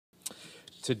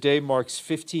Today marks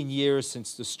 15 years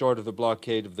since the start of the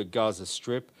blockade of the Gaza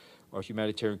Strip. Our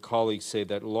humanitarian colleagues say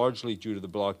that largely due to the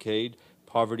blockade,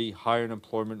 poverty, higher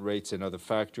unemployment rates, and other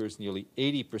factors, nearly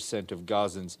 80% of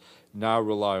Gazans now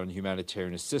rely on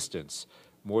humanitarian assistance.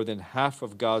 More than half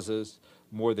of Gaza's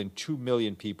more than 2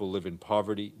 million people live in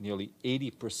poverty. Nearly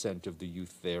 80% of the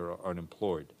youth there are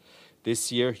unemployed.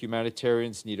 This year,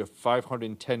 humanitarians need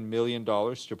 $510 million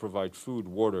to provide food,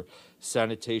 water,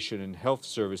 sanitation, and health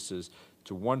services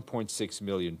to 1.6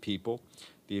 million people.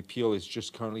 The appeal is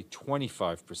just currently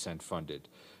 25% funded.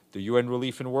 The UN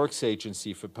Relief and Works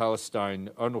Agency for Palestine,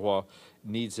 UNRWA,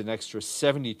 needs an extra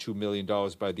 $72 million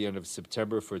by the end of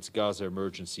September for its Gaza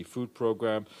Emergency Food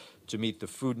Program to meet the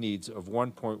food needs of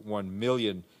 1.1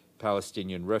 million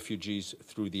Palestinian refugees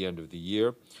through the end of the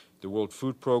year. The World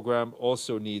Food Program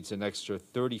also needs an extra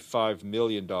 $35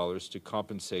 million to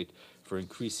compensate for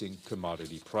increasing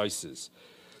commodity prices.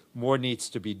 More needs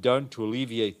to be done to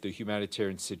alleviate the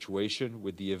humanitarian situation,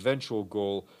 with the eventual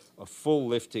goal of full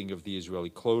lifting of the Israeli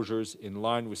closures in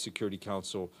line with Security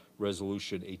Council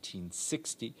Resolution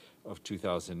 1860 of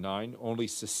 2009. Only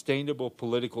sustainable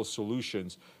political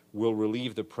solutions will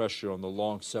relieve the pressure on the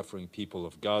long-suffering people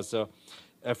of Gaza.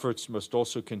 Efforts must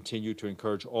also continue to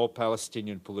encourage all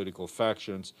Palestinian political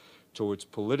factions towards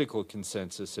political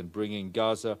consensus and bringing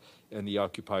Gaza and the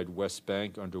occupied West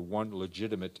Bank under one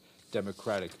legitimate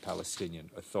democratic Palestinian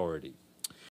authority.